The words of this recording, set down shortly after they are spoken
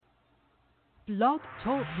Blog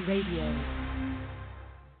Talk Radio.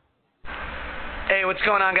 Hey, what's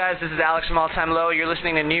going on, guys? This is Alex from All Time Low. You're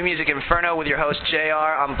listening to New Music Inferno with your host, JR,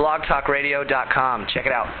 on blogtalkradio.com. Check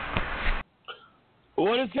it out.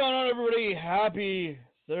 What is going on, everybody? Happy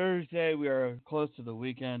Thursday. We are close to the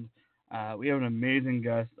weekend. We have an amazing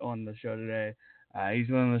guest on the show today. He's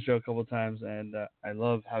been on the show a couple times, and I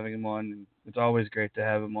love having him on. It's always great to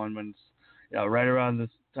have him on when it's right around this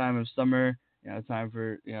time of summer, time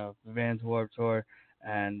for the Vans Warped Tour.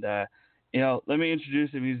 And let me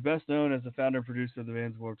introduce him. He's best known as the founder and producer of the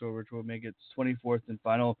Vans Warped Tour, which will make its 24th and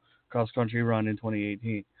final cross-country run in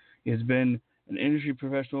 2018. He has been an industry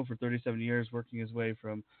professional for 37 years, working his way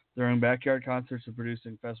from throwing backyard concerts to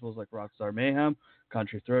producing festivals like Rockstar Mayhem,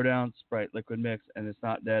 Country Throwdown, Sprite Liquid Mix, and It's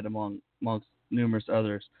Not Dead, amongst numerous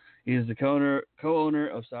others. He is the co-owner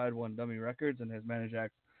of Sideonedummy Records and has managed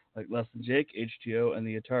acts like Less Than Jake, HTO, and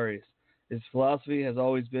the Ataris. His philosophy has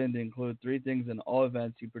always been to include three things in all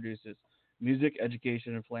events he produces: music,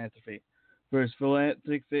 education, and philanthropy. For his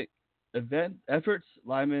philanthropic event efforts,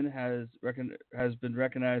 Lyman has been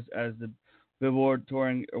recognized as the Billboard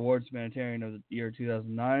Touring Awards Humanitarian of the year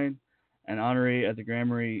 2009, an honoree at the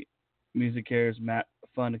Grammy MusiCares MAP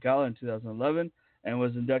Fund gala in 2011, and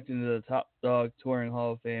was inducted into the Top Dog Touring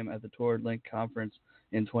Hall of Fame at the Tour Link Conference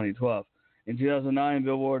in 2012. In 2009,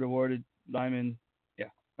 Billboard awarded Lyman,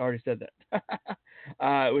 I already said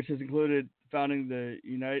that, which has included founding the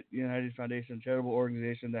United Foundation, a charitable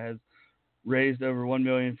organization that has raised over $1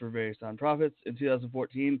 million for various nonprofits. In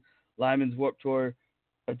 2014, Lyman's Warped Tour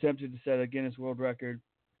attempted to set a Guinness World Record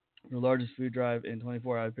for the largest food drive in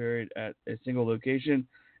 24-hour period at a single location.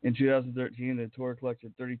 In 2013, the tour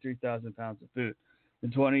collected 33,000 pounds of food. In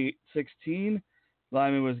 2016,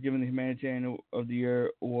 Lyman was given the Humanitarian of the Year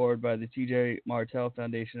award by the Tj Martell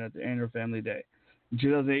Foundation at the annual Family Day. In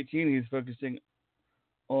 2018, he's focusing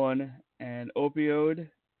on an opioid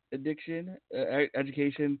addiction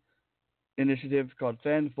education initiative called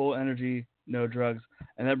FEND, Full Energy, No Drugs.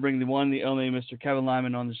 And that brings the one, the only Mr. Kevin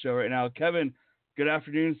Lyman on the show right now. Kevin, good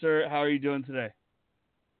afternoon, sir. How are you doing today?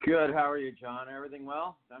 Good. How are you, John? Everything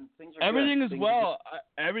well? Everything is well.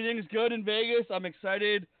 Everything is good in Vegas. I'm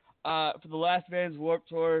excited for the last Vans Warped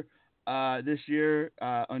Tour this year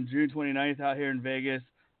on June 29th out here in Vegas.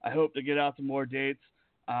 I hope to get out to more dates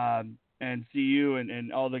and see you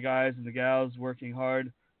and all the guys and the gals working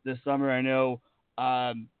hard this summer. I know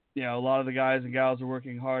a lot of the guys and gals are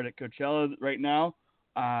working hard at Coachella right now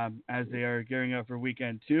as they are gearing up for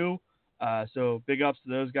weekend 2. So big ups to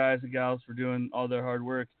those guys and gals for doing all their hard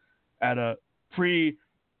work at a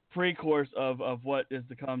pre-course of what is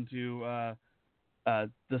to come to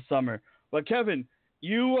the summer. But Kevin,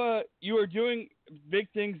 you are doing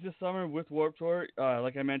big things this summer with Warped Tour.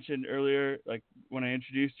 Like I mentioned earlier, like when I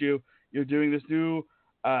introduced you, you're doing this new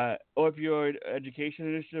Opioid Education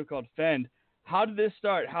Initiative called FEND. How did this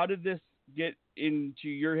start? How did this get into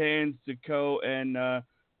your hands to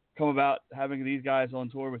come about having these guys on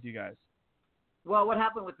tour with you guys? Well, what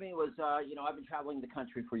happened with me was, I've been traveling the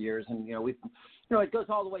country for years, and it goes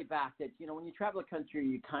all the way back that when you travel the country,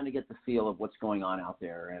 you kind of get the feel of what's going on out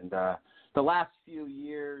there. And the last few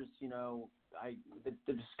years,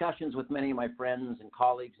 the discussions with many of my friends and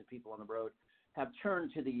colleagues and people on the road have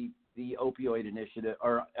turned to the opioid initiative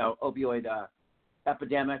or opioid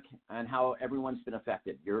epidemic and how everyone's been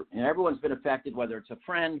affected. Everyone's been affected, whether it's a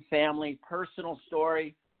friend, family, personal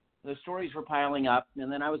story. The stories were piling up,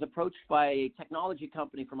 and then I was approached by a technology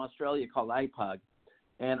company from Australia called iPug,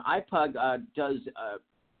 and iPug does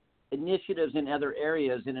initiatives in other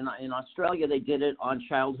areas, and in Australia they did it on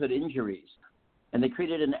childhood injuries, and they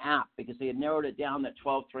created an app because they had narrowed it down that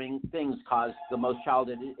 12 things caused the most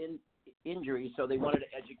childhood injuries, so they wanted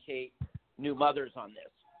to educate new mothers on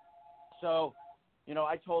this. So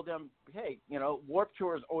I told them, hey, Warped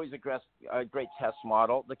Tour is always a great test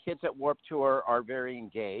model. The kids at Warped Tour are very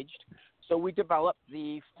engaged. So we developed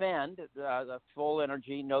the FEND, the Full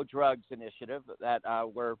Energy, No Drugs initiative that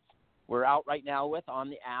we're out right now with on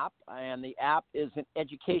the app. And the app is an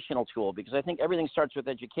educational tool because I think everything starts with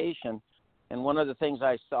education. And one of the things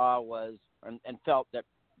I saw was and felt that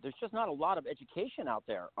there's just not a lot of education out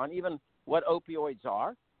there on even what opioids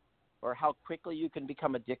are, or how quickly you can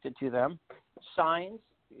become addicted to them. Signs,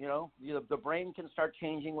 the brain can start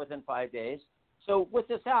changing within 5 days. So with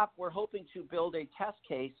this app, we're hoping to build a test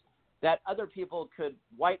case that other people could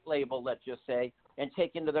white label, let's just say, and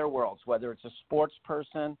take into their worlds, whether it's a sports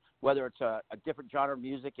person, whether it's a different genre of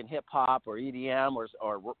music in hip-hop or EDM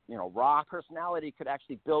or rock. Personality could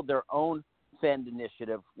actually build their own FEND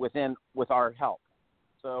initiative with our help.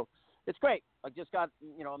 So it's great. I just got,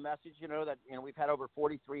 a message, that, we've had over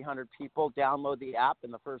 4,300 people download the app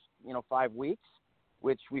in the first, 5 weeks,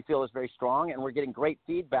 which we feel is very strong. And we're getting great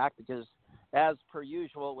feedback because, as per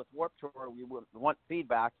usual with Warped Tour, we want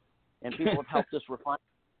feedback, and people have helped us refine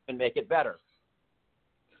and make it better.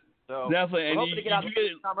 So definitely. we're hoping to get out this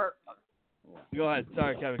summer. Go ahead.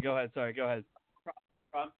 Sorry, Kevin. Go ahead. Sorry. Go ahead.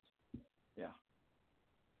 Yeah.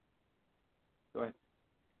 Go ahead.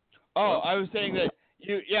 Oh, I was saying that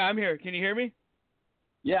yeah, I'm here. Can you hear me?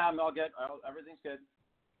 Yeah, I'm all good. Everything's good.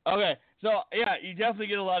 Okay. So, yeah, you definitely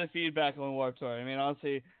get a lot of feedback on Warped Tour. I mean,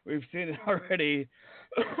 honestly, we've seen it already.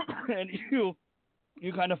 And you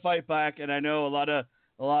kind of fight back, and I know a lot of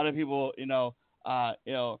people,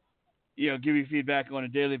 give you feedback on a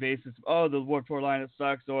daily basis. Oh, the Warped Tour lineup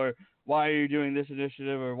sucks, or why are you doing this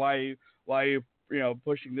initiative, or why are you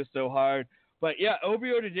pushing this so hard? But yeah,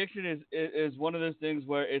 opioid addiction is one of those things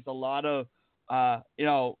where it's a lot of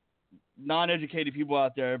non-educated people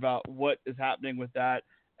out there about what is happening with that,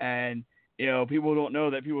 and people don't know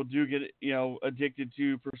that people do get addicted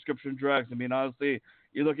to prescription drugs. I mean, honestly,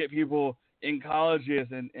 you look at people in colleges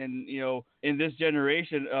and in this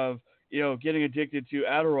generation of getting addicted to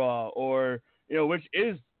Adderall, or which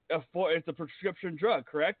is it's a prescription drug,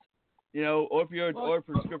 correct? Opioids or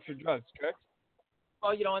prescription drugs, correct?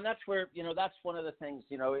 Well, and that's where, that's one of the things,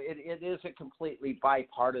 it is a completely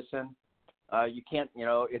bipartisan. You can't,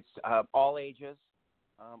 it's all ages,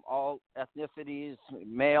 all ethnicities,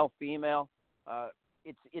 male, female.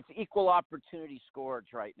 It's equal opportunity scourge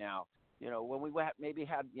right now. When we maybe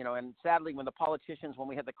had, and sadly when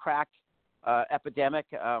we had the crack epidemic,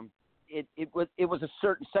 it was a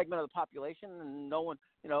certain segment of the population, and no one,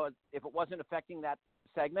 if it wasn't affecting that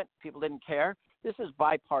segment, people didn't care. This is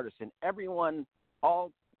bipartisan. Everyone,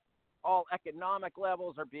 all economic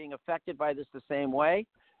levels are being affected by this the same way,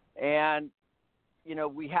 and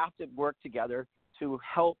we have to work together to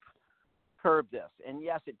help curb this. And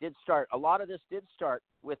yes, it did start. A lot of this did start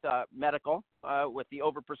with medical, with the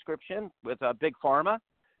overprescription, with big pharma.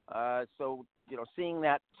 So seeing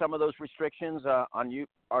that some of those restrictions on you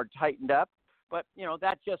are tightened up, but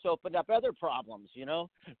that just opened up other problems.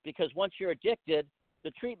 Because once you're addicted,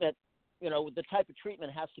 the treatment, the type of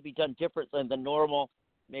treatment has to be done different than the normal,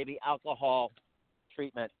 maybe alcohol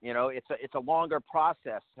treatment. It's a longer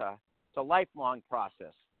process. It's a lifelong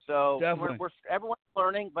process. So everyone's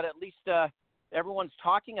learning, but at least everyone's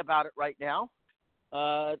talking about it right now.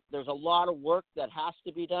 There's a lot of work that has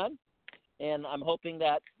to be done, and I'm hoping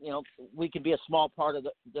that we can be a small part of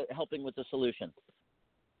the helping with the solution.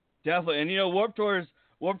 Definitely, and Warped Tour is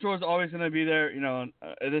always going to be there.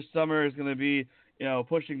 This summer is going to be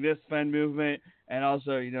pushing this FEND movement, and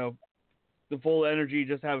also the full energy.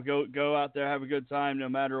 Just go out there, have a good time, no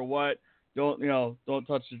matter what. Don't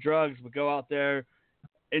touch the drugs, but go out there,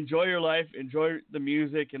 enjoy your life, enjoy the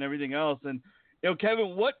music and everything else. And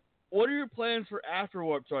Kevin, what are your plans for after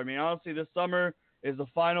Warped Tour? I mean, honestly, this summer is the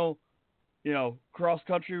final cross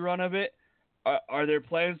country run of it. Are there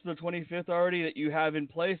plans for the 25th already that you have in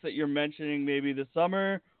place that you're mentioning maybe this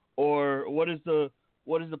summer, or what is the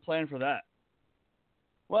plan for that?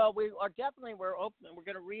 Well, we're open. We're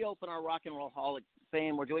going to reopen our Rock and Roll Hall of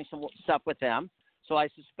Fame. We're doing some stuff with them. So I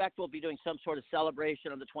suspect we'll be doing some sort of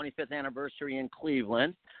celebration of the 25th anniversary in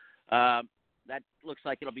Cleveland. That looks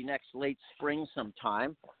like it'll be next late spring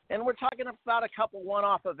sometime. And we're talking about a couple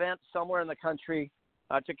one-off events somewhere in the country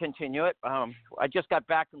to continue it. I just got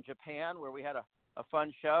back from Japan where we had a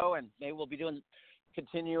fun show, and maybe we'll be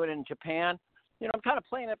continue it in Japan. I'm kind of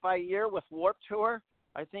playing it by ear with Warped Tour.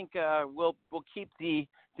 I think we'll keep the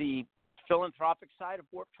philanthropic side of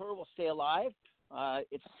Warped Tour. We'll stay alive.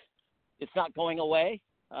 It's not going away.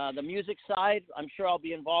 The music side, I'm sure I'll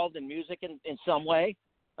be involved in music in some way.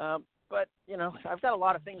 But, I've got a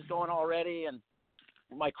lot of things going already, and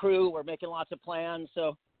my crew, we're making lots of plans.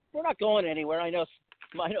 So we're not going anywhere. I know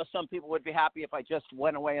some people would be happy if I just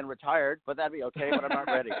went away and retired, but that'd be okay, but I'm not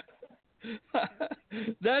ready.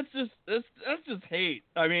 That's just hate.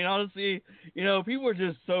 I mean, honestly, people are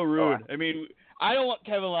just so rude. I mean, I don't want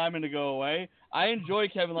Kevin Lyman to go away. I enjoy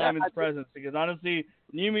Kevin Lyman's presence because, honestly,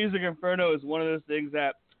 New Music Inferno is one of those things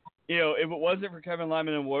that, if it wasn't for Kevin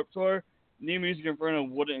Lyman and Warped Tour, New Music Inferno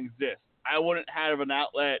wouldn't exist. I wouldn't have an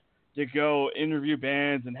outlet to go interview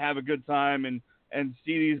bands and have a good time and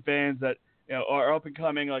see these bands that are up and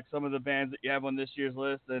coming, like some of the bands that you have on this year's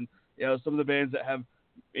list, and some of the bands that have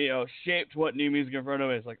shaped what New Music Inferno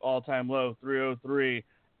is, like All Time Low, 303,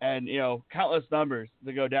 and countless numbers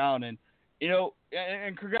that go down. And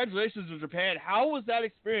and congratulations to Japan. How was that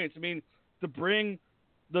experience? I mean, to bring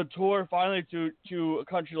the tour finally to a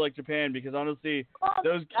country like Japan? Because honestly,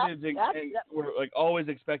 those kids were like always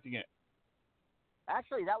expecting it.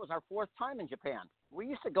 Actually, that was our 4th time in Japan. We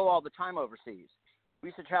used to go all the time overseas. We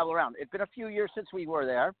used to travel around. It's been a few years since we were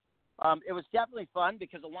there. It was definitely fun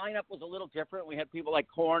because the lineup was a little different. We had people like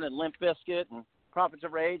Korn and Limp Bizkit and Prophets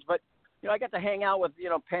of Rage. But, I got to hang out with,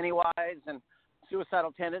 Pennywise and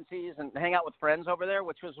Suicidal Tendencies and hang out with friends over there,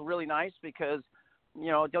 which was really nice because,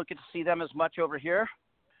 don't get to see them as much over here.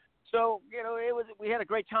 So, we had a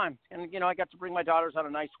great time. And, I got to bring my daughters on a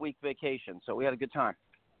nice week vacation. So we had a good time.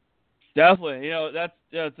 Definitely.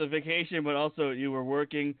 It's a vacation, but also you were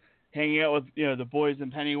working, hanging out with, the boys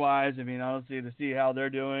in Pennywise. I mean, honestly, to see how they're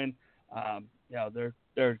doing,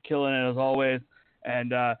 they're killing it as always.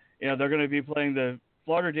 And, they're going to be playing the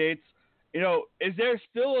Florida dates. Is there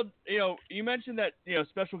still, you mentioned that,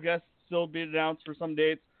 special guests still being announced for some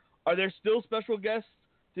dates. Are there still special guests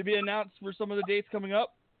to be announced for some of the dates coming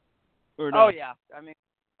up? Or no?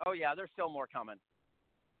 Oh, yeah. There's still more coming.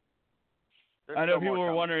 I know people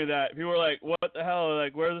were wondering that. People were like, what the hell?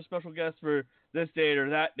 Like, where are the special guests for this date or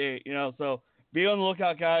that date? So be on the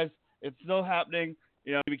lookout, guys. It's still happening.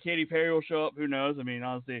 Maybe Katy Perry will show up. Who knows? I mean,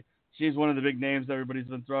 honestly, she's one of the big names everybody's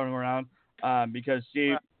been throwing around because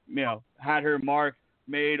she, had her mark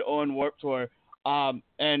made on Warped Tour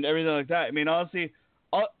and everything like that. I mean, honestly,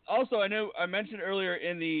 also, I know I mentioned earlier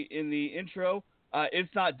in the intro,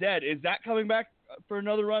 It's Not Dead. Is that coming back for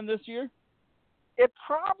another run this year? It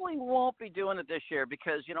probably won't be doing it this year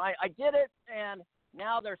because, I did it, and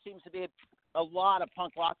now there seems to be a lot of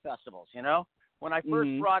punk rock festivals, When I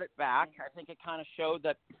first brought it back, I think it kind of showed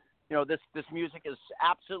that, this music is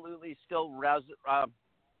absolutely still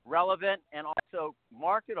relevant and also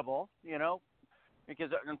marketable,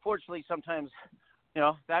 because unfortunately sometimes,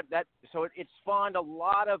 so it spawned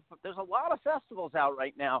there's a lot of festivals out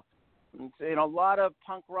right now. A lot of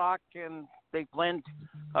punk rock, and they blend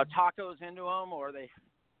tacos into them, or they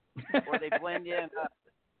blend in,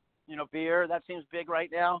 beer. That seems big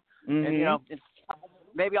right now. Mm-hmm. And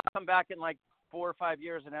maybe I'll come back in like 4 or 5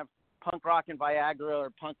 years and have punk rock and Viagra or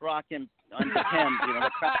punk rock and Undepend.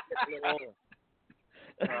 The crowd gets a little older.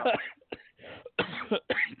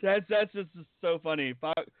 That's just so funny.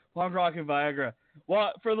 Punk rock and Viagra.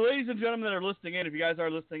 Well, for the ladies and gentlemen that are listening in, if you guys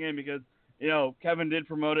are listening in, because Kevin did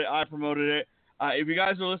promote it. I promoted it. If you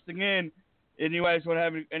guys are listening in and you guys want to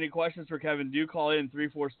have any questions for Kevin, do call in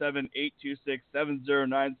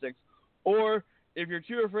 347-826-7096. Or if you're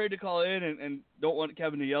too afraid to call in and don't want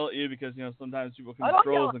Kevin to yell at you because, sometimes people can be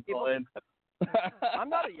trolls and call in. I'm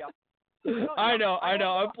not a yell. I know.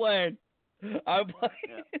 I'm playing. Yeah.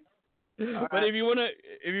 But right. if you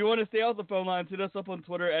wanna stay off the phone line, hit us up on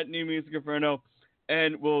Twitter at New Music Inferno,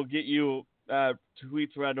 and we'll get you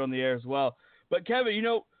tweets right on the air as well. But Kevin,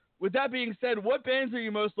 with that being said, what bands are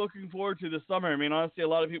you most looking forward to this summer? I mean, honestly, a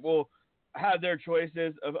lot of people have their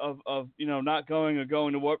choices of not going or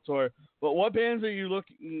going to Warped Tour. But what bands are you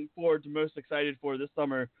looking forward to most excited for this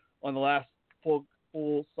summer on the last full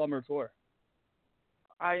summer tour?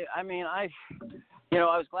 I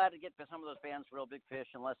was glad to get some of those bands, Real Big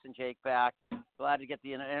Fish and Less Than Jake, back. Glad to get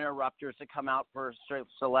the Interrupters to come out for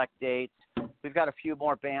select dates. We've got a few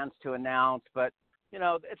more bands to announce, but,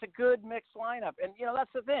 it's a good mixed lineup. And,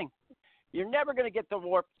 that's the thing. You're never going to get the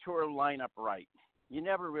Warped Tour lineup right. You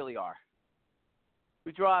never really are.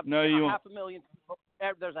 We draw 500,000 people.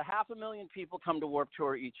 There's 500,000 people come to Warped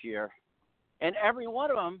Tour each year, and every one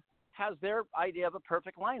of them has their idea of a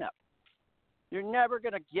perfect lineup. You're never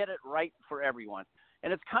going to get it right for everyone.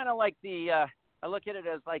 And it's kind of like I look at it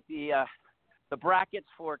as like the brackets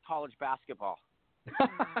for college basketball.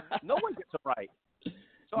 No one gets it right.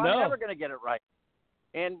 So I'm never going to get it right.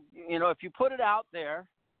 And, if you put it out there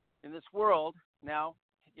in this world, now,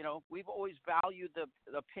 we've always valued the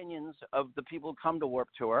opinions of the people who come to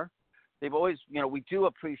Warped Tour. They've always, we do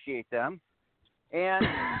appreciate them. And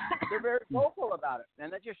they're very vocal about it.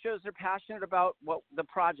 And that just shows they're passionate about the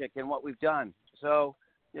project and what we've done. So,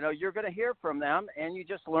 you're going to hear from them, and you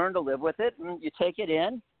just learn to live with it, and you take it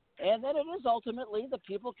in. And then it is ultimately the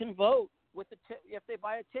people can vote with if they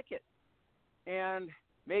buy a ticket. And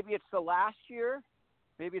maybe it's the last year.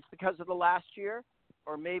 Maybe it's because of the last year.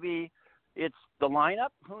 Or maybe it's the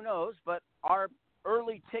lineup. Who knows? But our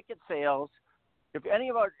early ticket sales, if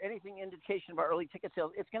anything indication of our early ticket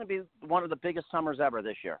sales, it's going to be one of the biggest summers ever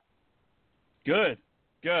this year. Good.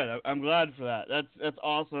 I'm glad for that. That's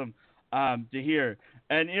awesome to hear.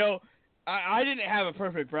 And I didn't have a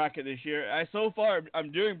perfect bracket this year. So far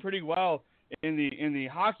I'm doing pretty well in the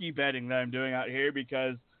hockey betting that I'm doing out here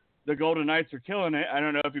because the Golden Knights are killing it. I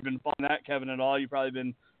don't know if you've been following that, Kevin, at all. You've probably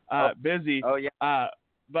been busy. Oh yeah.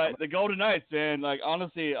 But the Golden Knights, man, like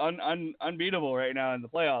honestly, unbeatable right now in the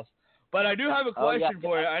playoffs. But I do have a question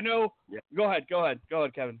for you. I know. Yeah. Go ahead,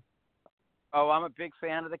 Kevin. Oh, I'm a big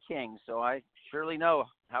fan of the Kings, so I surely know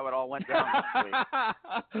how it all went down this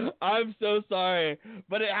week. I'm so sorry,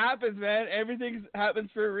 but it happens, man. Everything happens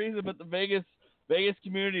for a reason. But the Vegas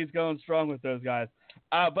community is going strong with those guys.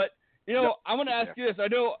 But you know, I'm going to ask you this. I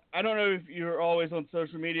don't know if you're always on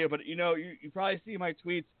social media, but you know, you probably see my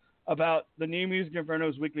tweets about the New Music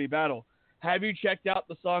Inferno's weekly battle. Have you checked out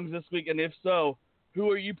the songs this week? And if so, who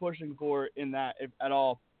are you pushing for in that, if at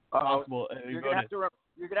all possible? You're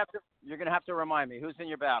gonna have to remind me who's in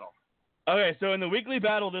your battle. Okay, so in the weekly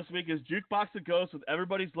battle this week is Jukebox of Ghosts with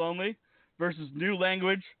Everybody's Lonely versus New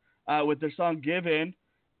Language with their song Give In.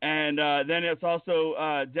 And then it's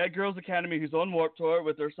also Dead Girls Academy, who's on Warped Tour,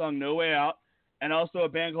 with their song No Way Out. And also a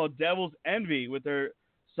band called Devil's Envy with their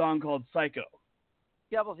song called Psycho.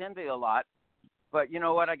 Devil's Envy a lot. But you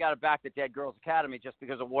know what? I got to back the Dead Girls Academy just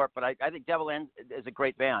because of Warped. But I think Devil's Envy is a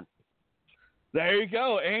great band. There you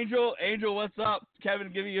go. Angel, what's up?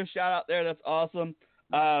 Kevin, giving you a shout out there. That's awesome.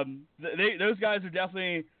 Those guys are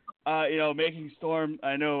definitely, making storm.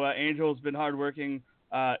 I know Angel's been hardworking.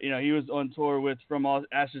 He was on tour with From All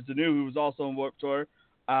Ashes to New, who was also on Warped Tour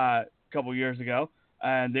a couple years ago.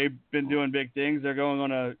 And they've been doing big things. They're going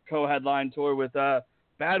on a co-headline tour with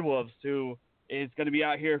Bad Wolves, who is going to be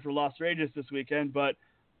out here for Las Regis this weekend. But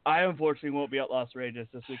I unfortunately won't be at Las Regis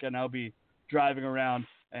this weekend. I'll be driving around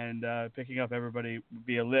and picking up everybody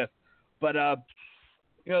via Lyft. But,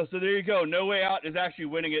 so there you go. No Way Out is actually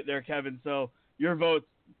winning it there, Kevin. So your vote's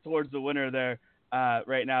towards the winner there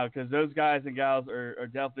right now, because those guys and gals are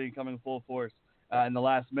definitely coming full force in the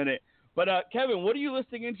last minute. But, Kevin, what are you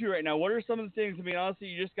listening into right now? What are some of the things? I mean, honestly,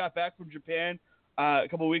 you just got back from Japan a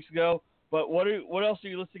couple of weeks ago. But what else are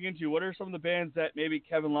you listening into? What are some of the bands that maybe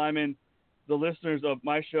Kevin Lyman, the listeners of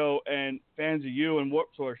my show, and fans of you and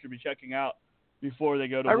Warped Tour should be checking out before they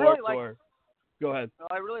go to Warped Tour? Go ahead.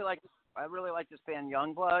 I really like this band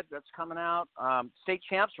Youngblood that's coming out. State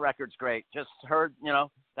Champs record's great. Just heard,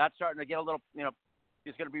 that's starting to get a little,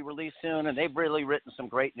 it's going to be released soon, and they've really written some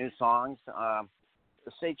great new songs.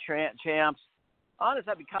 The State Champs. Honest,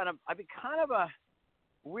 I've been kind of a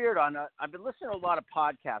weird on. I've been listening to a lot of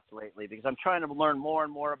podcasts lately because I'm trying to learn more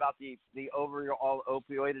and more about the overall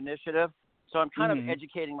opioid initiative. So I'm kind of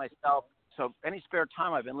educating myself. So any spare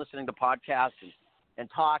time, I've been listening to podcasts and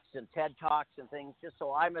talks and TED Talks and things, just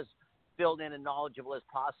so I'm as filled in and knowledgeable as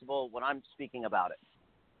possible when I'm speaking about it.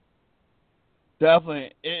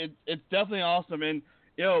 Definitely. It's definitely awesome. And,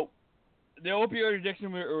 the opioid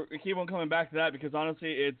addiction, we keep on coming back to that because,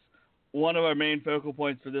 honestly, it's one of our main focal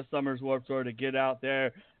points for this summer's Warped Tour, to get out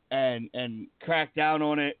there and crack down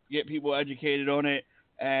on it, get people educated on it,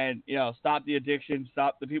 and, stop the addiction,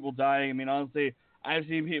 stop the people dying. I mean, honestly, I've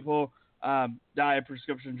seen people die of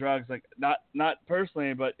prescription drugs, like not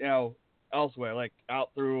personally, but, elsewhere, like out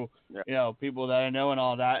through, people that I know and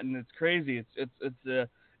all that. And it's crazy. It's a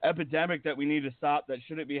epidemic that we need to stop, that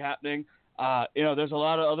shouldn't be happening. There's a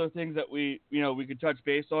lot of other things that we could touch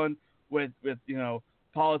base on with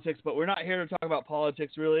politics, but we're not here to talk about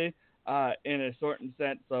politics really, in a certain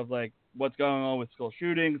sense of like what's going on with school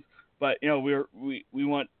shootings. But, we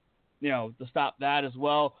want, to stop that as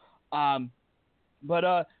well.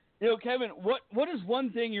 But Kevin, what is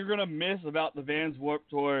one thing you're going to miss about the Vans Warped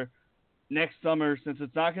Tour next summer, since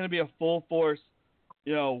it's not going to be a full force,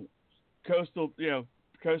 coast to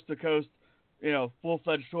coast,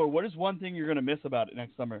 full-fledged tour? What is one thing you're going to miss about it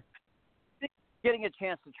next summer? Getting a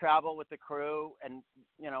chance to travel with the crew, and,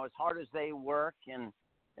 as hard as they work, and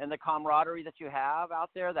the camaraderie that you have out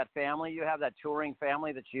there, that family you have, that touring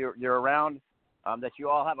family that you're around, that you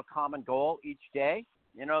all have a common goal each day.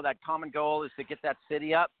 That common goal is to get that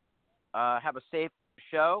city up, have a safe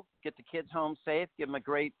show, get the kids home safe, give them a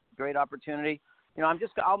great opportunity.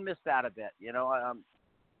 I'll miss that a bit.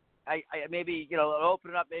 I maybe,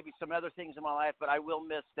 open up maybe some other things in my life, but I will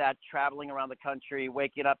miss that traveling around the country,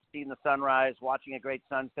 waking up, seeing the sunrise, watching a great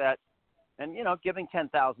sunset, and, giving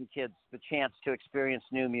 10,000 kids the chance to experience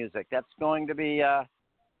new music. That's going to be a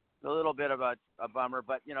little bit of a bummer,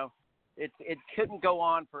 but, it couldn't go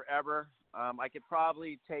on forever. I could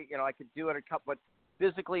probably I could do it but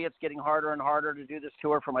physically it's getting harder and harder to do this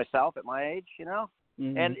tour for myself at my age,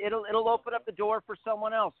 and it'll open up the door for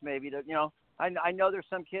someone else maybe to, I know there's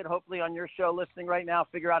some kid hopefully on your show listening right now,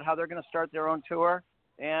 figure out how they're going to start their own tour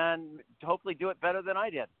and hopefully do it better than I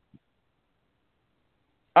did.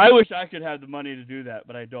 I wish I could have the money to do that,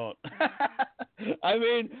 but I don't. I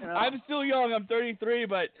mean, I'm still young. I'm 33,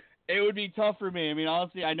 but it would be tough for me. I mean,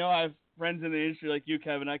 honestly, I know I have friends in the industry like you,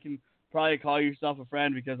 Kevin. I can probably call yourself a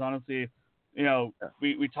friend because, honestly,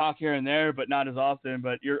 we talk here and there, but not as often.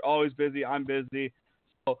 But you're always busy. I'm busy.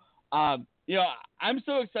 So, I'm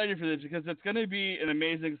so excited for this because it's going to be an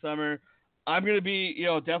amazing summer. I'm going to be,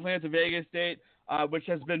 definitely at the Vegas date, which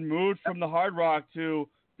has been moved from the Hard Rock to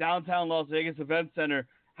downtown Las Vegas Event Center.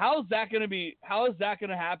 How is that going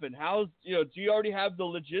to happen? Do you already have the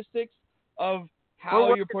logistics of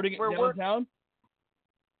how you're putting it downtown?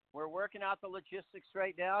 We're working out the logistics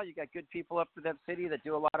right now. You got good people up to that city that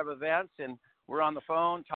do a lot of events, and we're on the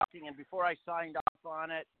phone talking. And before I signed off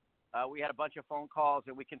on it, we had a bunch of phone calls,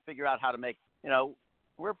 and we can figure out how to make,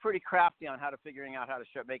 we're pretty crafty on figuring out how to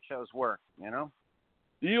make shows work,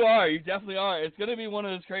 You are. You definitely are. It's going to be one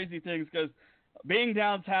of those crazy things because being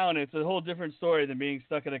downtown, it's a whole different story than being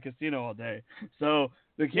stuck at a casino all day. So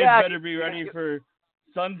the kids better be ready for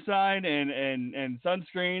sunshine and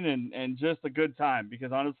sunscreen and just a good time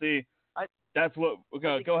because honestly, that's what.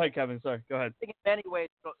 Go ahead, Kevin. Sorry. Go ahead. I think in many ways,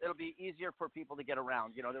 it'll be easier for people to get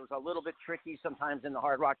around. There was a little bit tricky sometimes in the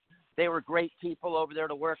Hard Rock. They were great people over there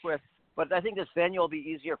to work with, but I think this venue will be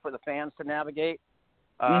easier for the fans to navigate.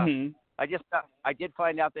 I did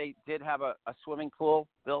find out they did have a swimming pool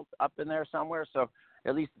built up in there somewhere, so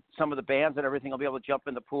at least some of the bands and everything will be able to jump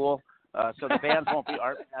in the pool. So the bands won't be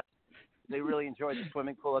art. They really enjoyed the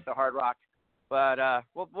swimming pool at the Hard Rock. But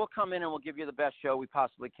we'll come in and we'll give you the best show we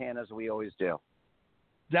possibly can, as we always do.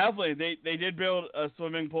 Definitely. They did build a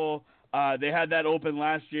swimming pool. They had that open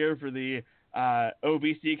last year for the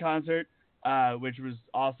OBC concert, which was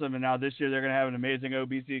awesome. And now this year they're going to have an amazing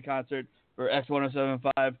OBC concert for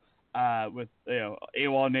X1075 with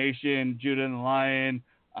AWOL Nation, Judah and the Lion,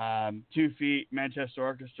 2 Feet, Manchester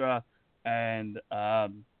Orchestra, and I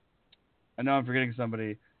know I'm forgetting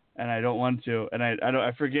somebody. And I don't want to, and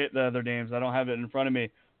I forget the other names. I don't have it in front of me,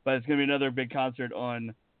 but it's gonna be another big concert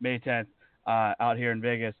on May 10th out here in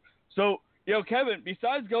Vegas. So, Kevin,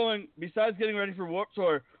 besides getting ready for Warped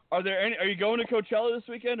Tour, are you going to Coachella this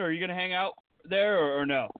weekend, or are you gonna hang out there, or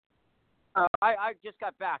no? I just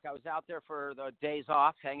got back. I was out there for the days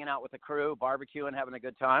off, hanging out with the crew, barbecuing, having a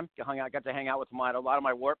good time. Got to hang out with a lot of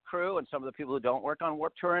my Warped crew and some of the people who don't work on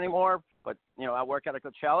Warped Tour anymore, but I work at a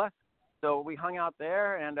Coachella. So we hung out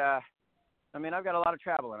there, and I've got a lot of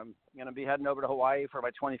traveling. I'm going to be heading over to Hawaii for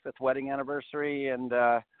my 25th wedding anniversary and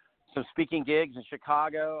some speaking gigs in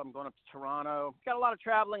Chicago. I'm going up to Toronto. Got a lot of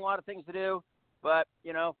traveling, a lot of things to do. But,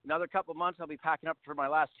 another couple of months, I'll be packing up for my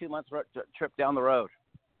last 2 months trip down the road.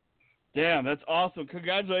 Damn, that's awesome.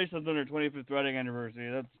 Congratulations on your 25th wedding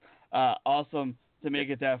anniversary. That's awesome to make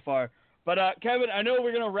it that far. But, Kevin, I know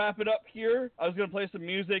we're going to wrap it up here. I was going to play some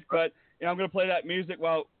music, but I'm going to play that music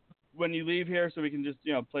when you leave here so we can just,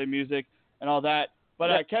 play music and all that.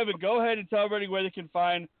 But, Kevin, go ahead and tell everybody where they can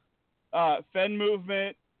find FEND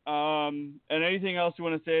Movement and anything else you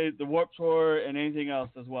want to say, the Warped Tour and anything else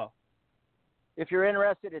as well. If you're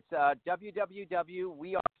interested, it's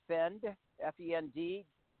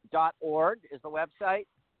www.wearefend.org is the website.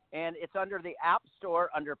 And it's under the App Store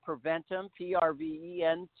under Preventum,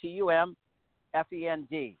 Preventum,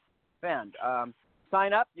 FEND, FEND.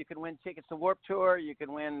 Sign up. You can win tickets to Warped Tour. You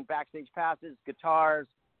can win backstage passes, guitars.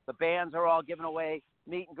 The bands are all giving away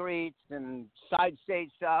meet and greets and side stage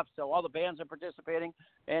stuff. So all the bands are participating.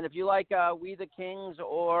 And if you like We the Kings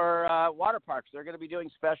or Water Parks, they're going to be doing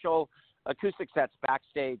special acoustic sets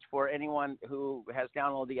backstage for anyone who has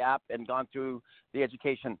downloaded the app and gone through the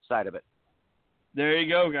education side of it. There you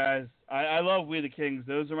go, guys. I love We the Kings.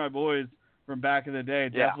 Those are my boys from back in the day.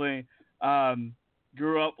 Yeah. Definitely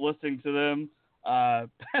grew up listening to them.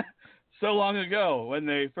 So long ago when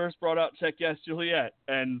they first brought out Check Yes Juliet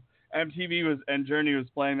and MTV and Journey was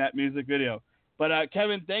playing that music video. But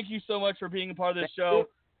Kevin, thank you so much for being a part of this show.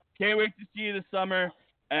 Can't wait to see you this summer,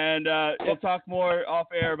 and we'll talk more off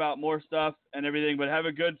air about more stuff and everything. But have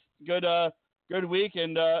a good week,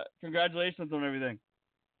 and congratulations on everything.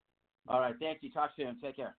 All right, thank you. Talk soon.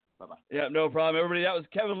 Take care. Bye-bye. Yeah, no problem, everybody. That was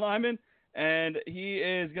Kevin Lyman, and he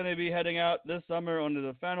is going to be heading out this summer on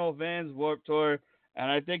the Final Vans Warped Tour. And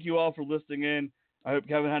I thank you all for listening in. I hope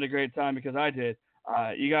Kevin had a great time because I did.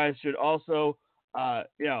 You guys should also,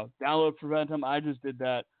 download Preventum. I just did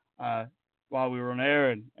that while we were on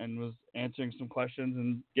air and was answering some questions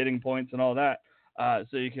and getting points and all that.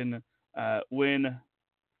 So you can win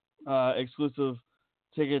exclusive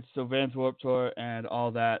tickets to Vans Warped Tour and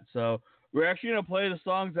all that. So we're actually going to play the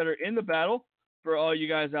songs that are in the battle for all you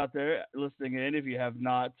guys out there listening in. If you have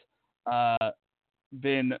not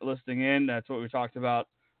been listening in, that's what we talked about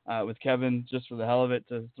with Kevin, just for the hell of it,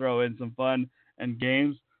 to throw in some fun and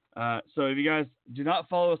games. So if you guys do not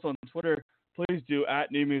follow us on Twitter, please do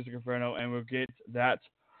at New Music Inferno, and we'll get that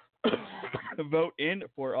vote in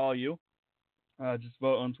for all you. just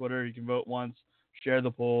vote on Twitter. You can vote once, share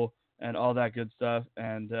the poll, and all that good stuff.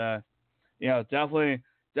 And definitely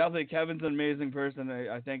Kevin's an amazing person.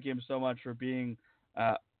 I thank him so much for being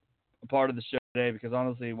a part of the show today, because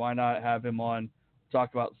honestly, why not have him on,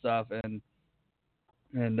 talk about stuff and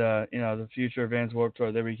the future of Vans Warped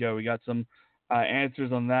Tour. There we go. We got some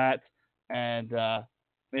answers on that, and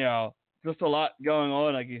just a lot going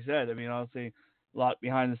on, like you said. I mean, honestly, a lot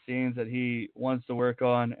behind the scenes that he wants to work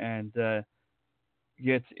on and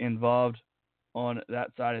get involved on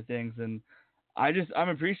that side of things. And I'm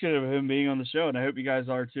appreciative of him being on the show, and I hope you guys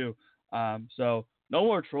are too. So no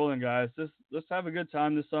more trolling, guys. Let's have a good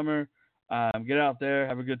time this summer. Get out there,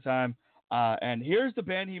 have a good time. And here's the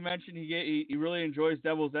band he mentioned. He really enjoys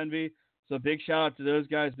Devil's Envy. So big shout out to those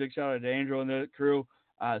guys. Big shout out to Angel and the crew.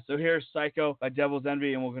 So here's Psycho by Devil's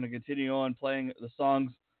Envy, and we're going to continue on playing the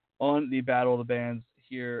songs on the Battle of the Bands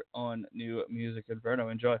here on New Music Inferno.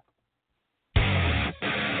 Enjoy.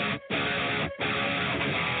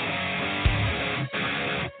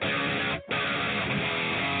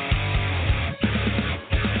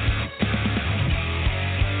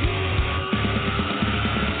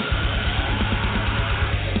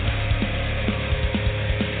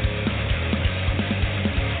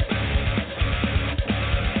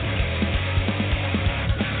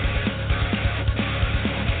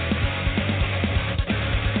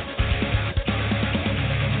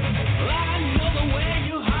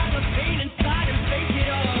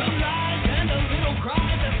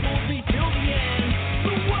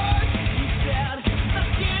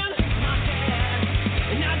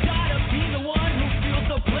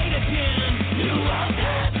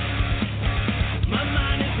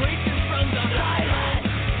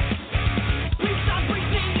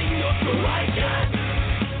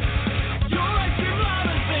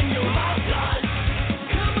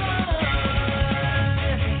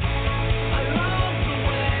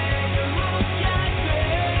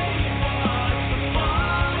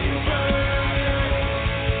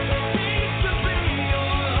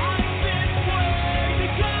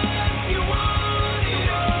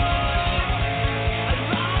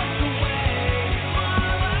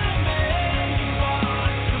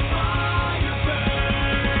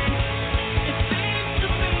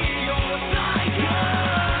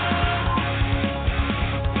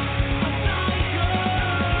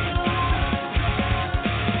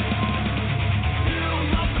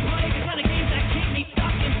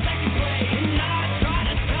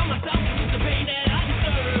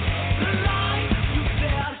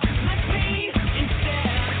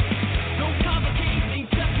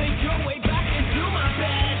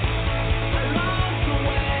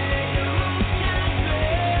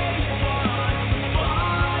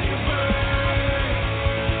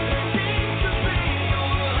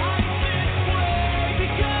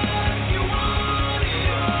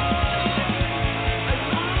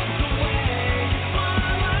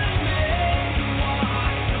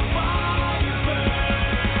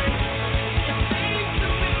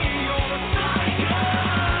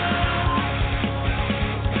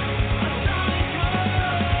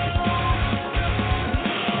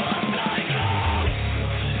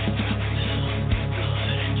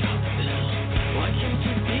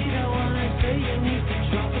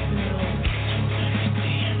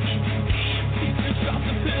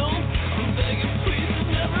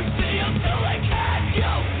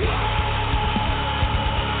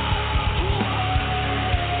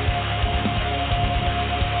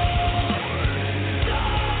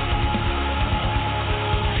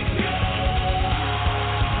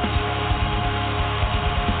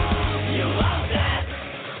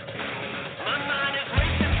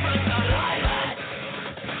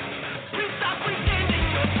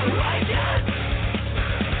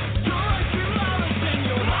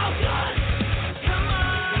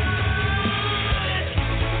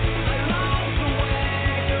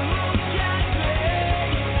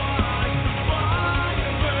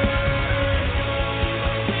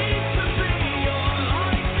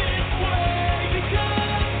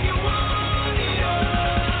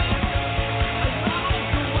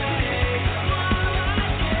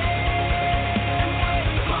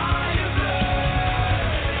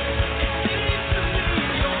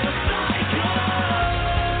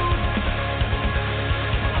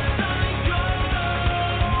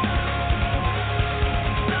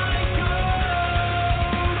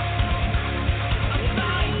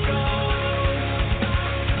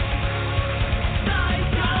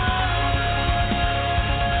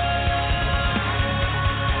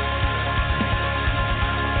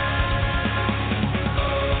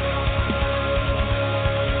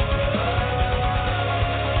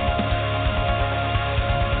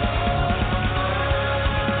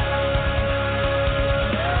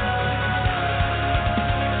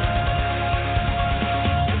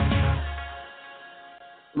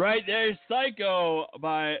 Right there, Psycho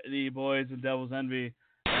by the boys of Devil's Envy.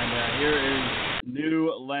 And here is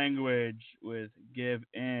New Language with Give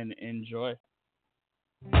In. Enjoy.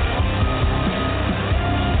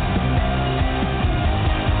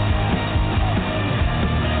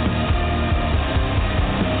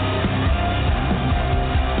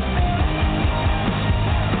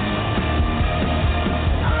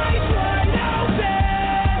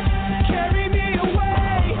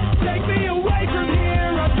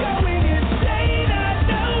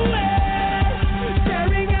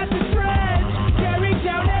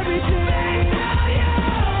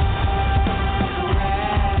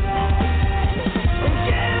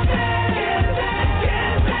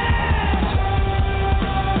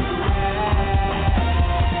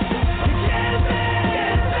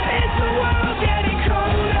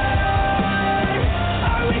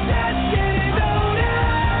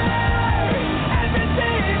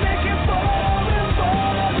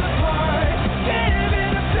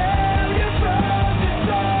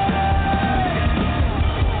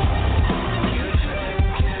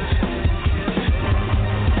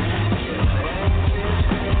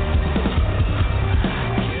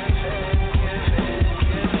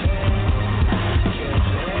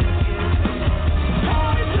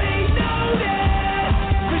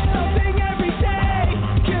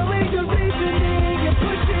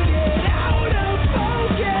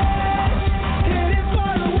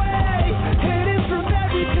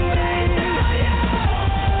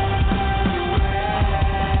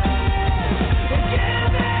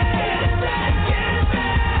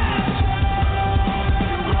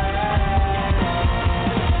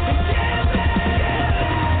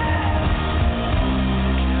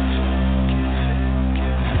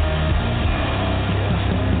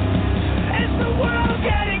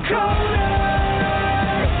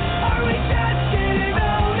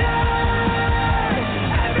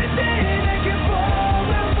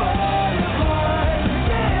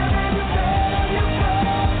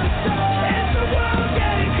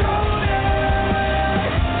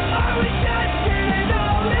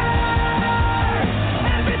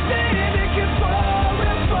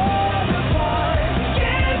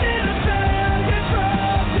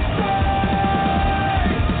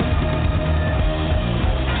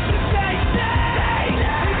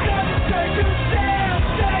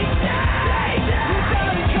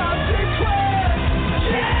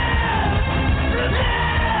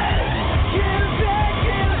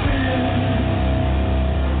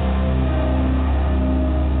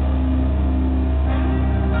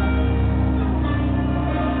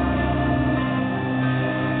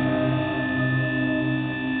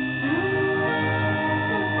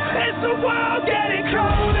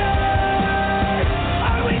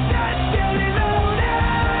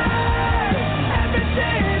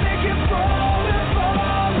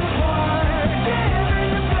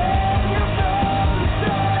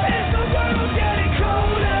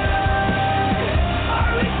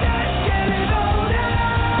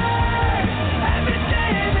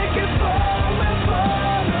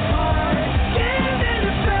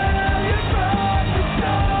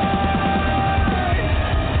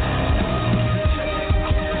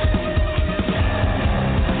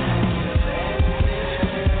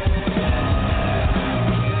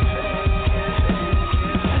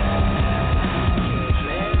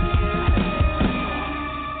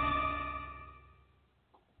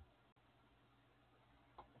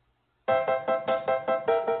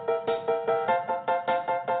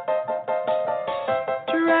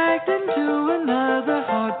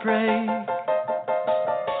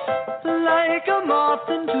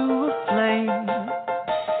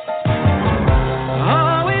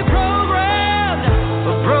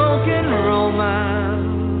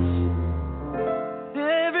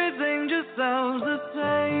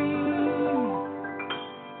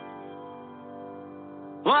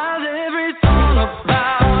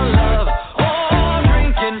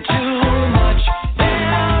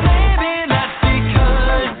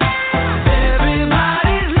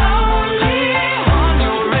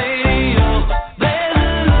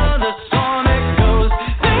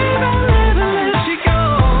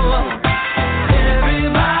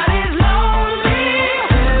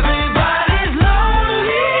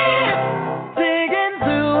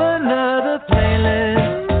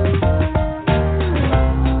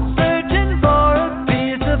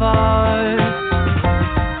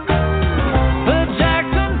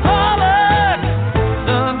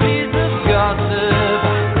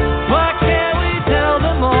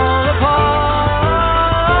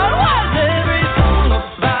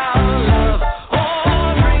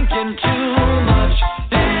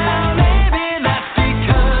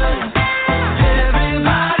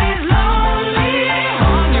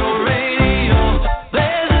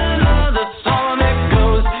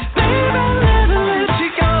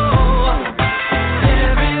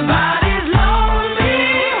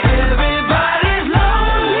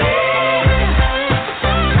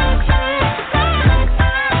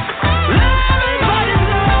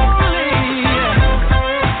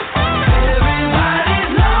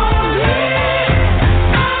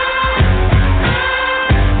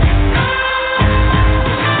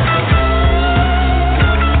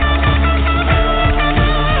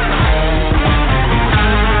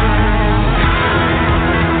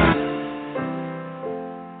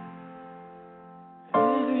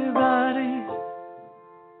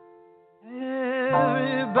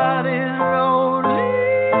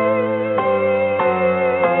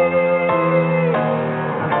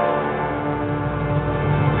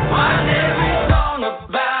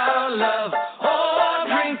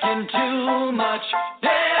 too much.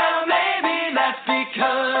 Yeah, maybe that's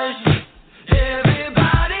because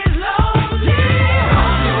everybody's lonely.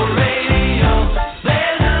 On your radio,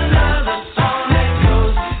 there's another song that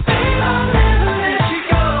goes, babe, I'll never let you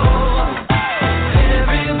go.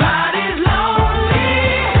 Everybody's lonely.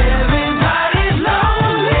 Everybody's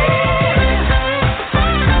lonely.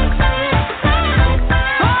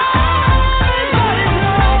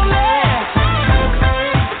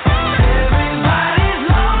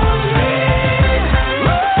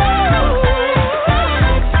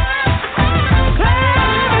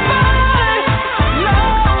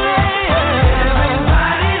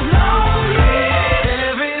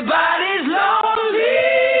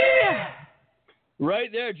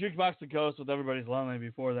 Right there, Jukebox the Coast with Everybody's Lonely.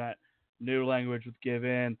 Before that, New Language with Give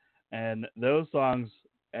In. And those songs,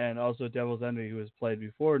 and also Devil's Envy, who was played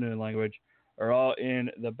before New Language, are all in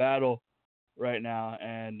the battle right now.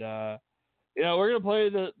 And, we're going to play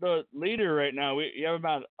the leader right now. You have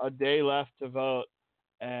about a day left to vote.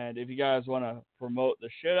 And if you guys want to promote the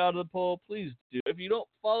shit out of the poll, please do. If you don't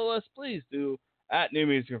follow us, please do at New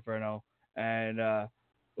Music Inferno. And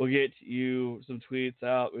we'll get you some tweets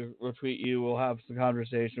out. We'll tweet you. We'll have some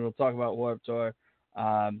conversation. We'll talk about Warped Tour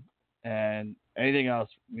and anything else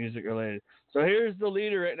music related. So here's the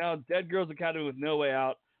leader right now, Dead Girls Academy with No Way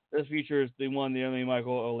Out. This features the one, the only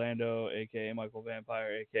Michael Orlando, a.k.a. Michael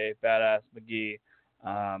Vampire, a.k.a. Badass McGee,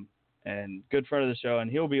 and good friend of the show. And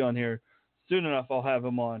he'll be on here soon enough. I'll have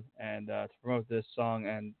him on and to promote this song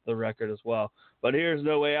and the record as well. But here's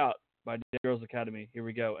No Way Out by Dead Girls Academy. Here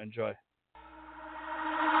we go. Enjoy.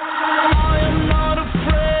 I am not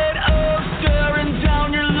afraid of staring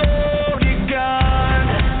down your loaded gun.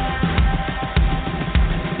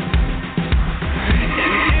 And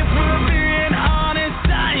if we're being honest,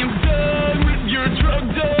 I am done with your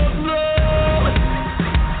drugged up love.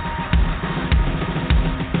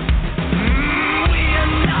 We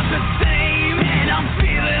are not the same, and I'm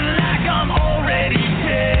feeling like I'm already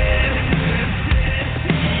dead.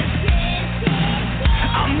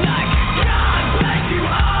 I'm like, God bless you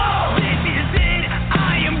all. This is it.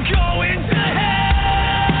 I am going to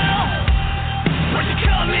hell. Won't you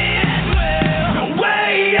come in as well? No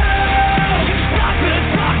way out. Stop the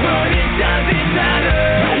talk, but it doesn't matter.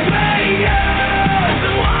 No way out.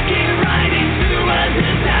 I'm walking right into a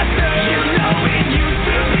disaster. You know it used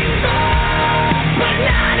to be fun, but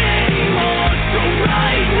not anymore. So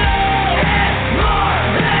right now, it's more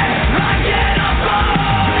than I get up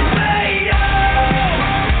on. No way out.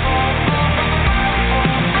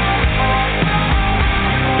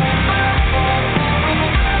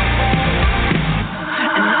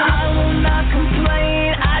 And I will not complain,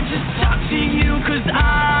 I just talk to you 'cause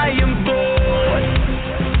I am bored.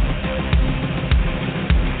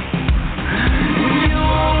 You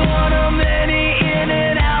are one of many in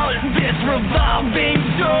and out this revolving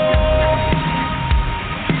door.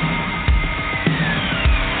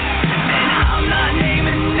 And I'm not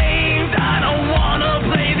naming names, I don't wanna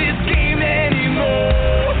play this game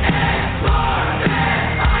anymore. It's more than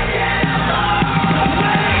I can afford. No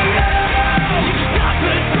way out. You can stop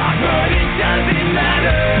the talk, but it doesn't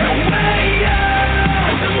matter. No way out.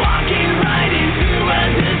 I'm walking right into a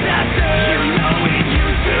disaster. You know it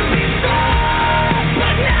used to be fun,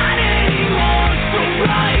 but not anymore. So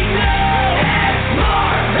right now, it's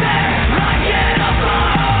more than I can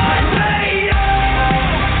afford. No way out.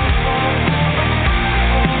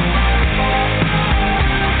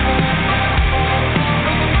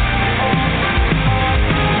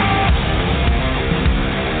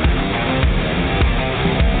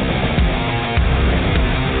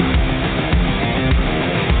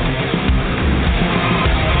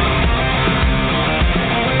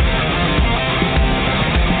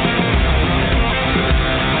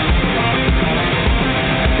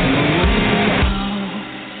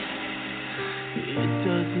 It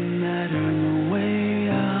doesn't matter, no way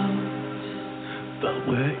out. But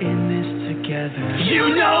we're in this together.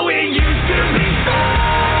 You know it used to be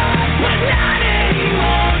fun, but not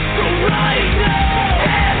anymore. So right now,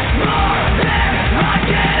 it's more than I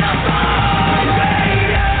can afford. No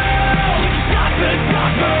way out. You can stop the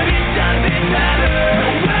talk, but it doesn't matter. No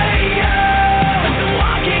way out. I'm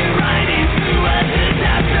walking right into a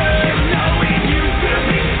disaster. You know it used to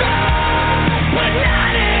be fun, but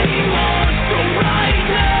not anymore. So right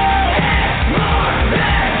now, it's more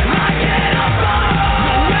than I can afford.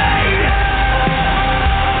 No way out.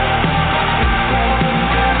 No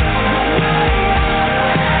way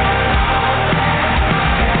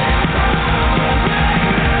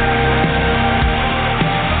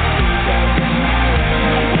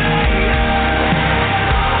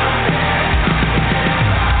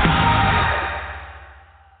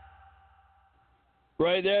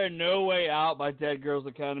right there, No Way Out by Dead Girls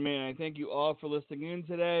Academy. And I thank you all for listening in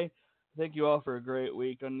today. Thank you all for a great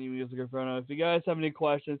week on New Music Inferno. If you guys have any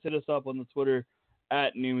questions, hit us up on the Twitter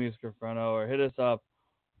at New Music Inferno, or hit us up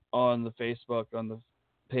on the Facebook on the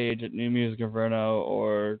page at New Music Inferno,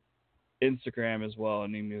 or Instagram as well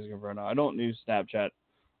at New Music Inferno. I don't use Snapchat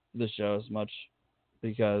for the show as much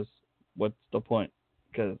because what's the point?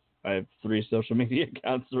 Because I have 3 social media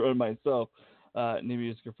accounts to run myself. New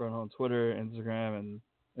Music Inferno on Twitter, Instagram,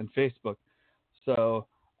 and Facebook. So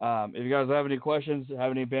if you guys have any questions,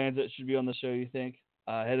 have any bands that should be on the show you think,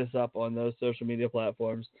 hit us up on those social media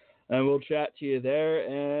platforms, and we'll chat to you there.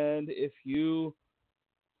 And if you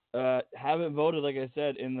haven't voted, like I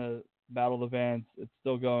said, in the Battle of the Bands, it's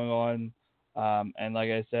still going on. And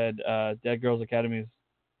like I said, Dead Girls Academy is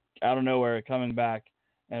out of nowhere coming back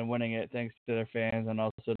and winning it thanks to their fans and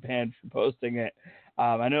also the band for posting it.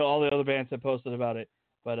 I know all the other bands have posted about it,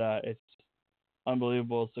 but it's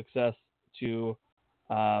unbelievable success to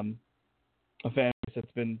a fan base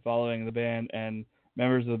that's been following the band and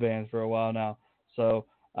members of the band for a while now. So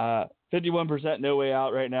 51% No Way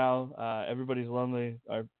Out right now. Everybody's Lonely,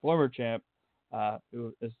 our former champ,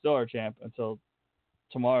 who is still our champ until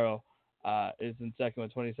tomorrow, is in second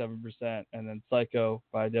with 27%, and then Psycho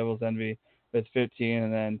by Devil's Envy with 15,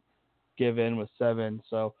 and then Give In with 7.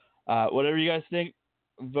 So whatever you guys think,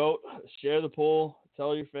 vote, share the poll,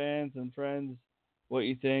 tell your fans and friends what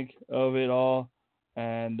you think of it all,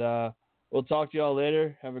 and we'll talk to y'all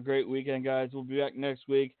later. Have a great weekend, guys. We'll be back next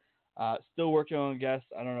week. Still working on guests.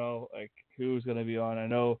 I don't know who's going to be on. I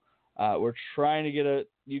know we're trying to get a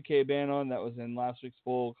UK band on that was in last week's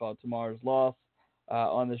poll called Tomorrow's Loss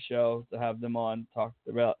on the show, to have them on, talk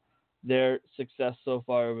about their success so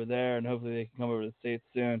far over there, and hopefully they can come over to the States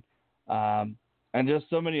soon. And just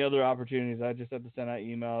so many other opportunities. I just have to send out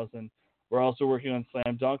emails, and we're also working on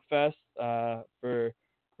Slam Dunk Fest for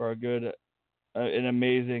a good, an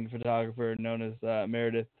amazing photographer known as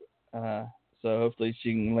Meredith. So hopefully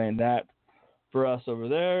she can land that for us over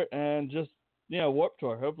there, and just Warped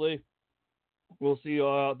Tour. Hopefully we'll see you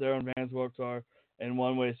all out there on Vans Warped Tour in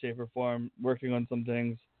one way, shape, or form. Working on some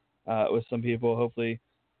things with some people. Hopefully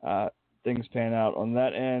things pan out on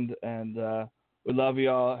that end, and we love you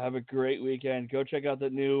all. Have a great weekend. Go check out the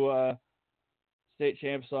new state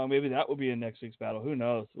champ song. Maybe that will be in next week's battle. Who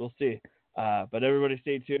knows? We'll see. But everybody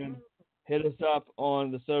stay tuned. Hit us up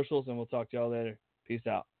on the socials, and we'll talk to y'all later. Peace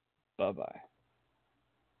out. Bye-bye.